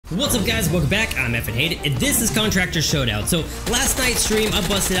What's up guys, welcome back, I'm Effin Hate It, and this is Contractors Showdown. So last night's stream I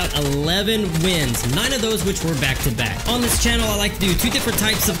busted out 11 wins, 9 of those which were back to back. On this channel I like to do 2 different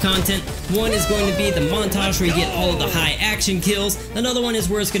types of content. One is going to be the montage where you get all of the high action kills. Another one is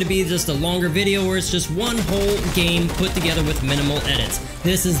where it's going to be just a longer video where it's just one whole game put together with minimal edits.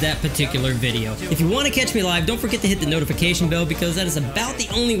 This is that particular video. If you want to catch me live, don't forget to hit the notification bell because that is about the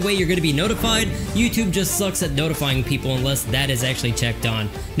only way you're going to be notified. YouTube just sucks at notifying people unless that is actually checked on.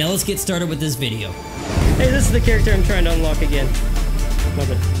 Now let's get started with this video. Hey, this is the character I'm trying to unlock again.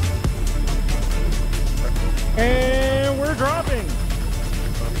 Love it. And we're dropping.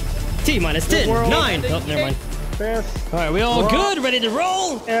 T-minus 10, 9. Oh, never mind. Best. All right, we all good? Ready to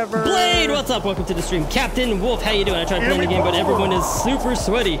roll? Ever. Blade, what's up? Welcome to the stream. Captain Wolf, how you doing? I tried playing the game, but everyone is super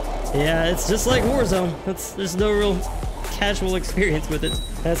sweaty. Yeah, it's just like Warzone. There's no real casual experience with it.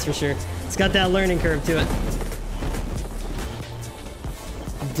 That's for sure. It's got that learning curve to it.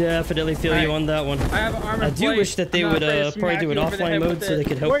 Definitely feel you on that one. I have an armor I do wish that they would probably do an offline mode so they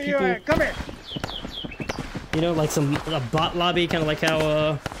could help people. Where you at? Come here. You know, like a bot lobby, kind of like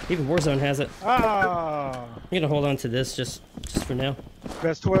how even Warzone has it. Ah. I'm gonna hold on to this just for now.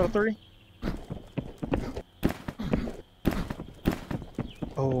 Best 12-3.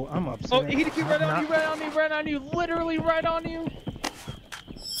 Oh, I'm upset. Oh, he keep right on you, right on you, literally right on you.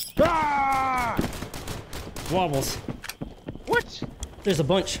 Ah! Wobbles. What? There's a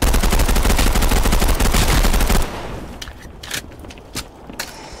bunch.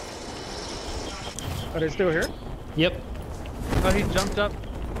 Are they still here? Yep. Oh, he jumped up.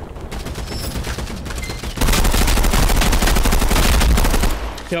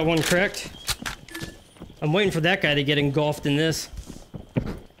 Got one cracked. I'm waiting for that guy to get engulfed in this.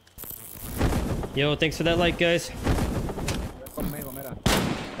 Yo, thanks for that like, guys.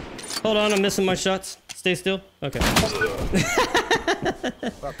 Hold on, I'm missing my shots. Stay still. Okay.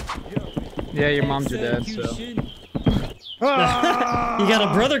 Yeah, your mom's your dad, so. You got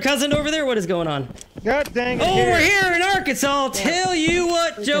a brother cousin over there? What is going on? God dang it. Oh, we're here in Arkansas. I'll tell you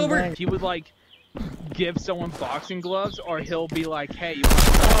what, Jobert. He would like give someone boxing gloves, or he'll be like, "Hey, you want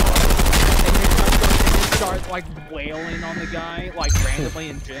to?" And then start like wailing on the guy like randomly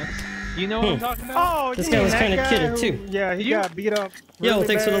in gyms. You know what I'm talking about? Oh, this yeah, guy was kind of guy kidded who, too. Yeah, he got beat up. Yo, Really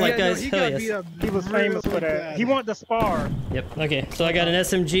thanks for the bad. like, guys. he Hell got yes. beat up. He was famous for that. He wanted to spar. Yep. Okay, so I got an They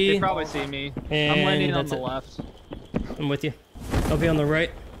SMG. probably see me. And I'm landing on that's the it. left. I'm with you. I'll be on the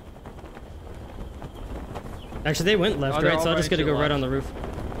right. Actually, they went left, Oh, they're right? So all I'm just right gonna to go the right left. on the roof.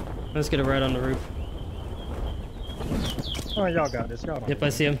 Let's get it right on the roof. Oh, y'all got this. Y'all Yep, I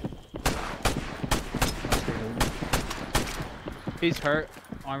see him. He's hurt.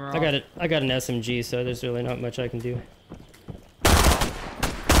 Armor off. I got it. I got an SMG, so there's really not much I can do.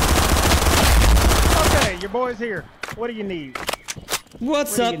 Okay, your boy's here. What do you need?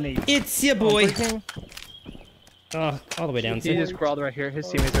 What's What up? do you need? It's your boy. Freaking- Oh, all the way down. He See? just crawled right here. His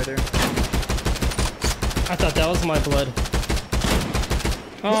teammate's right there. I thought that was my blood.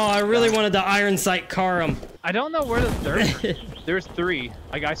 Oh, I really wanted to iron sight car him. I don't know where the third. There's 3.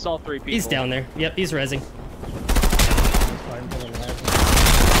 Like I saw 3 people. He's down there. Yep, he's rezzing.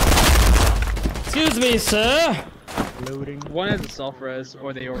 Excuse me, sir. Loading. One has a self-res,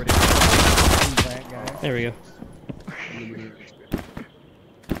 or they already. That guy. There we go.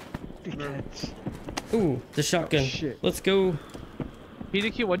 Ooh, the shotgun. shit. Let's go.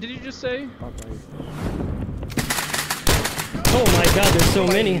 PDQ, what did you just say? Oh my god, there's so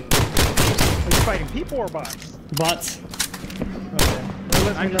many. Are you fighting people or bots? Bots. Okay. Well,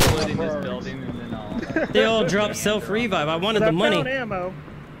 let me I'm know just what looting this bros. building and then I'll. They all dropped self-revive. I wanted But the I money. found ammo.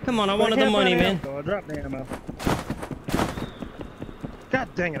 Come on, I But wanted the can't money, find man. ammo, so I dropped the ammo. God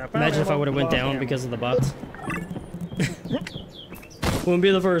dang it! I found Imagine if I ammo, would have went lost down ammo. because of the bots. Wouldn't be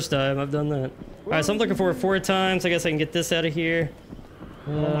the first time I've done that. Alright, so I'm looking for it 4 times. I guess I can get this out of here.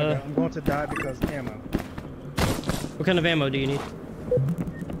 Oh my god, I'm going to die because of ammo. What kind of ammo do you need?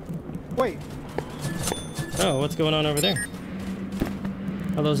 Wait, Oh, what's going on over there?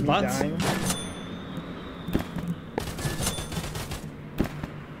 Are those you bots? dying?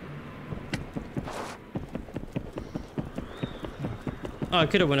 Oh, I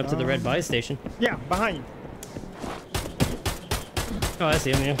could have went up to the red buy station. Yeah, behind you. Oh, I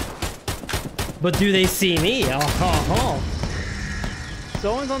see him, yeah. But do they see me? Oh, oh,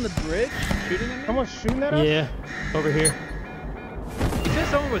 Someone's on the bridge shooting at me. Someone's shooting at oh. us? Yeah, over here. You said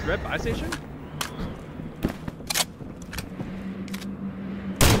someone was red buy station?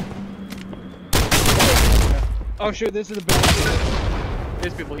 Oh shoot, this is a bad.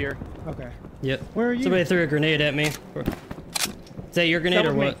 There's people here. Okay. Yep. Where are you? Somebody threw a grenade at me. Is that your grenade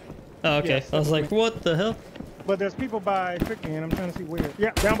That or was what? me. Oh, okay. Yes, I was that was like, what the hell? But there's people by 50 and I'm trying to see where.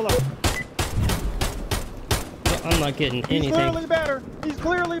 Yeah, down below. Well, I'm not getting He's anything. clearly better. He's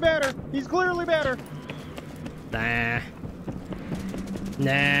clearly better. He's clearly better. Nah.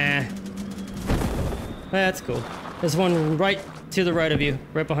 Nah. That's cool. There's one right to the right of you,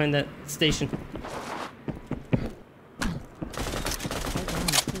 right behind that station.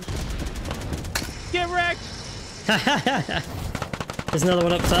 Get wrecked! There's another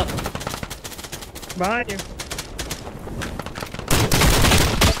one up top. Behind you.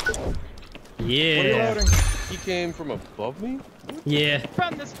 Yeah. Reloading. He came from above me? Yeah.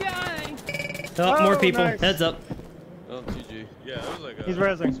 From the sky! Oh, more Oh, people. nice. Heads up. Oh, GG. Yeah, it was like a He's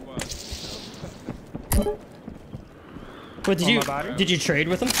rezzing. squad. What did On you my body? did you trade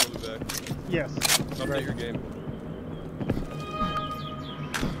with him? I'll be back. Yes. Update your game.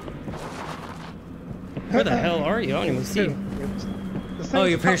 Where the hell are you? I don't even see you. Oh,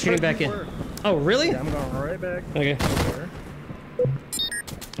 you're parachuting back in. Oh, really? Yeah, I'm going right back. Okay, There.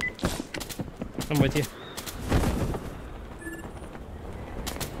 I'm with you.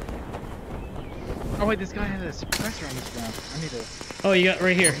 Oh wait, this guy had a suppressor on his gun. I need to... Oh, you got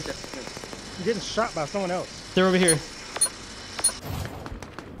right here. You're getting shot by someone else. They're over here.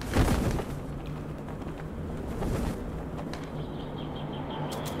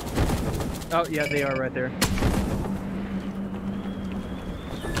 Oh yeah, they are right there.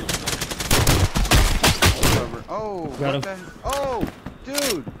 Oh, Got him. what the? Oh,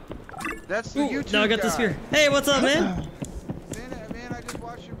 dude, that's the Ooh, YouTube now I got guy. the spear. Hey, what's up, man? Man, I just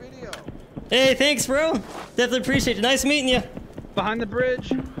watched your video. Hey, thanks, bro. Definitely appreciate it. Nice meeting you. Behind the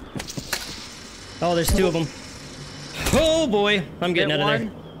bridge. Oh, there's two of them. Oh boy, I'm getting Hit out of there.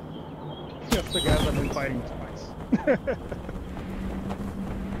 one. Just the guys I've been fighting twice.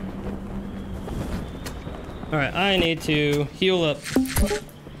 All right, I need to heal up.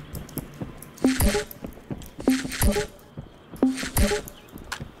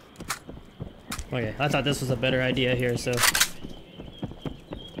 Okay, I thought this was a better idea here, so.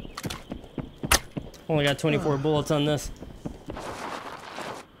 Only got 24 bullets on this.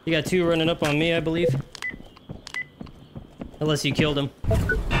 You got two running up on me, I believe. Unless you killed him.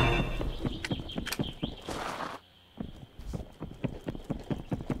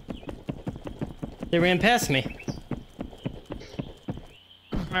 They ran past me.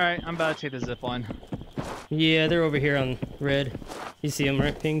 Alright, I'm about to take the zip line. Yeah, they're over here on red. You see them,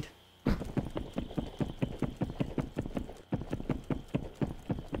 right? Pinged.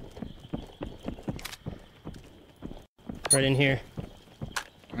 Right in here.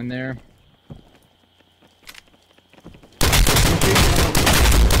 In there.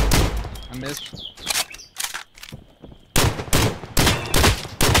 I missed.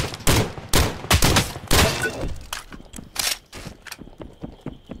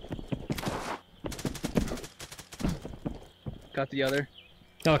 Got the other.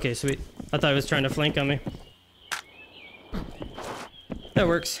 Okay, sweet. I thought he was trying to flank on me. That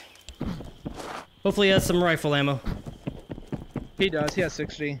works. Hopefully he has some rifle ammo. He does. He has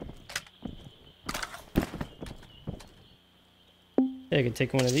 60. Yeah, I could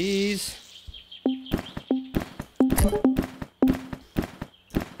take one of these.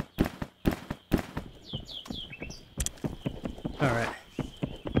 Alright.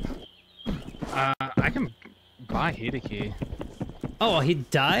 I can buy Hideki. Oh, he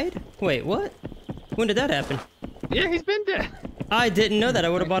died? Wait, what? When did that happen? Yeah, he's been dead. I didn't know that. I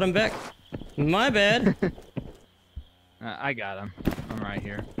would have bought him back. My bad. I got him. I'm right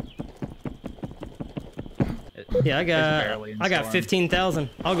here. Yeah, I barely in got storm. 15,000.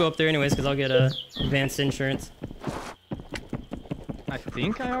 I'll go up there anyways because I'll get advanced insurance. I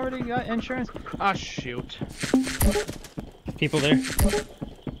think I already got insurance. Ah, shoot. People there?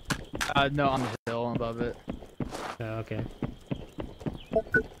 No, on the hill above it. Oh, okay.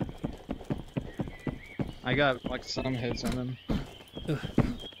 I got like some hits on him.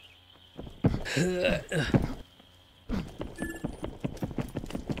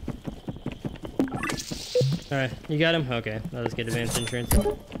 Alright, you got him? Okay, I'll just get advanced insurance.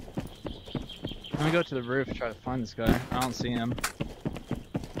 I'm gonna go to the roof to try to find this guy. I don't see him.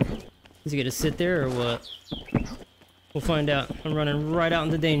 Is he gonna sit there or what? We'll find out. I'm running right out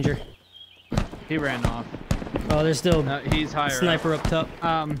into danger. He ran off. Oh, there's still No, he's higher. sniper up top.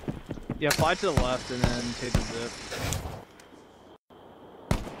 Yeah, fly to the left and then take the zip.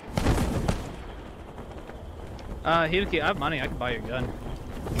 Hideki, I have money. I can buy your gun.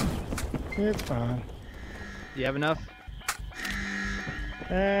 It's fine. You have enough?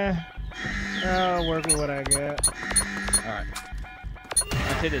 I'll work with what I got. Alright.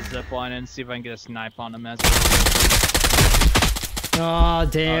 I'll take the zip line and see if I can get a snipe on him as Aw,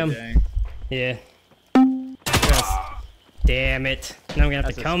 damn. Oh, dang. Yeah. Damn it. Now I'm gonna have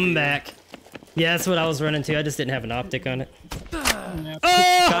That's to a come spear. back. Yeah, that's what I was running to. I just didn't have an optic on it. You can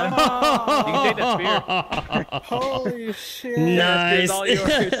take the spear. Holy shit. Nice. All yours.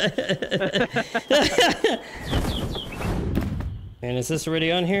 And is this already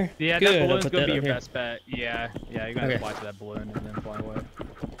on here? Yeah, Good, that I'll balloon's put gonna that be your on here. best bet. Yeah, you're gonna Okay. fly to that balloon and then fly away.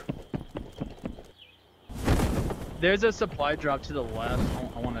 There's a supply drop to the left.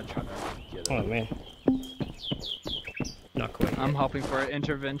 I want to try to get it. Oh man. Not quite. I'm hoping for an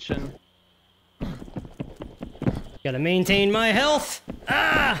intervention. Gotta maintain my health.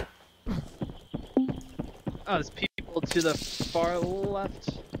 Ah! Oh, there's people to the far left.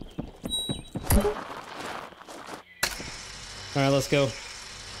 All right, let's go.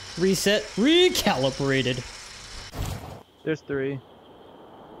 Reset. Recalibrated. There's 3.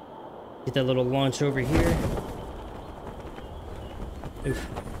 Get that little launch over here. Oof.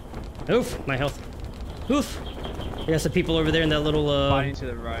 Oof. My health. Oof. I got some people over there in that little Fighting to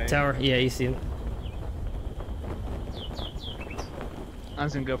the right. tower. Yeah, you see them. I'm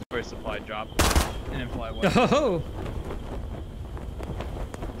just gonna go for a supply drop and then fly away. Oh!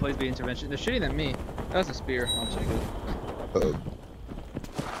 Please be intervention. They're shooting at me. That's a spear. I'll take it.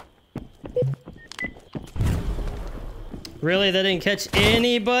 Really? That didn't catch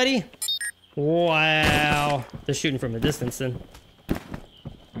anybody? Wow. They're shooting from a distance then.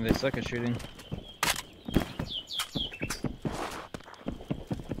 And they suck at shooting.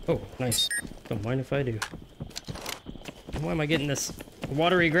 Oh, nice. Don't mind if I do. Why am I getting this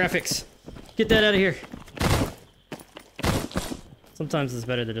watery graphics? Get that out of here. Sometimes it's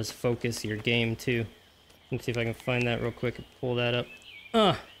better to just focus your game too. Let's see if I can find that real quick and pull that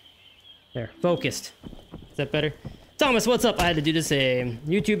up. There, focused. Is that better? Thomas, what's up? I had to do the same.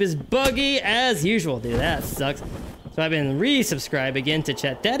 YouTube is buggy as usual. Dude, that sucks. So I've been resubscribed again to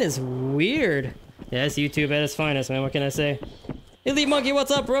chat. That is weird. Yeah, it's YouTube at its finest, man. What can I say? Elite Monkey,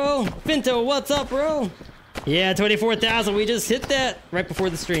 what's up, bro? Finto, what's up, bro? Yeah, 24,000. We just hit that right before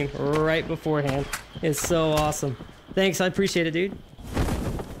the stream. Right beforehand. It's so awesome. Thanks, I appreciate it, dude.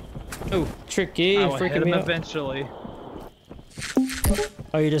 Oh, tricky. I will hit Freaking him me out. eventually.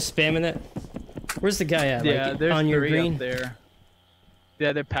 Oh, you're just spamming that? Where's the guy at? Yeah, Like, there's on your 3 green? up there.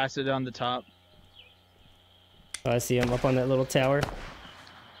 Yeah, they're past it on the top. Oh, I see him up on that little tower.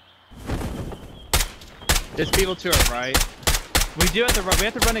 There's people to our right. We do have to run. We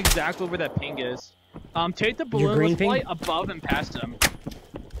have to run exactly where that ping is. Take the balloon. green Let's fly ping? above and past him.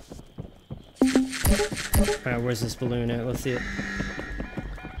 Alright, where's this balloon at? Let's see it.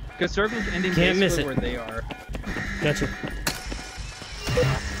 Because circle's ending Can't miss basically it. where they are. Gotcha.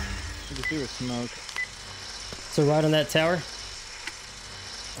 You can see with smoke. So right on that tower?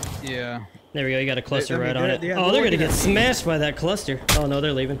 Yeah. There we go, you got a cluster I mean, right on it. yeah, Oh, they're they're gonna looking get at me. smashed by that cluster. Oh no,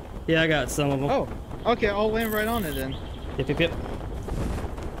 they're leaving. Yeah, I got some of them. Oh, okay. I'll land right on it then. Yep, yep, yep.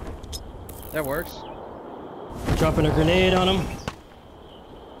 That works. Dropping a grenade on them.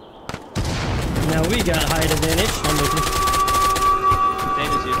 Now we got height advantage. I'm with you. They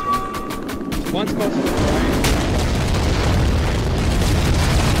just used one. One's close to the right.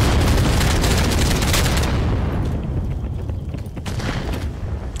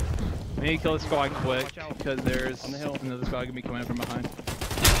 We need to kill this squad quick because there's another squad gonna be coming in from behind.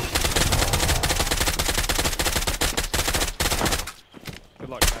 Good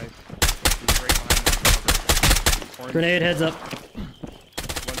luck, guys. He's right behind us. Grenade heads up.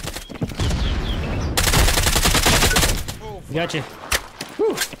 Gotcha.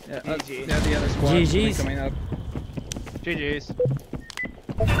 Whew. Yeah, yeah, the other squad GG's. coming up. GG's.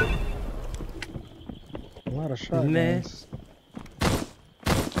 A lot of shots. Mess.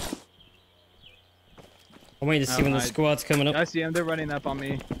 I'm waiting to see when the nice. squad's coming up. I see them. They're running up on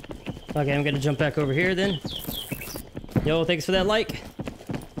me. Okay, I'm gonna jump back over here then. Yo, thanks for that like.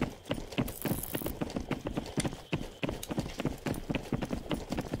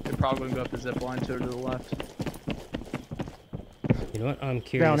 They're probably gonna go up the zip line to the left. You know what? I'm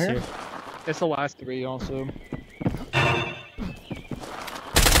curious here? here. It's the last 3 also.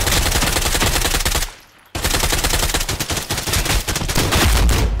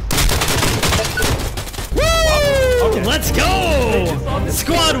 Woo! Okay. Let's go!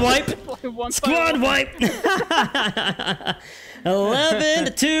 Squad wipe! One Squad wipe! 11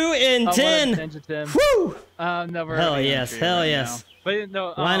 to 2 and 10. Woo! No, we're Hell having yes, entry hell right yes. now. But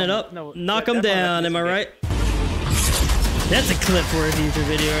no, Line it up, no, knock that- them that's not down, am I ethnicity. right? That's a clip for a future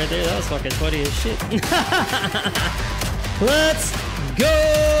video right there. That was fucking funny as shit. Let's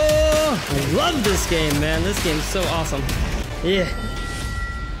go! I love this game, man. This game's so awesome. Yeah.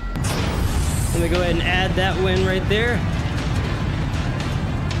 Let me go ahead and add that win right there.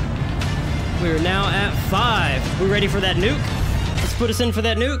 We're now at 5. We ready for that nuke? Let's put us in for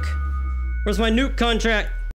that nuke. Where's my nuke contract?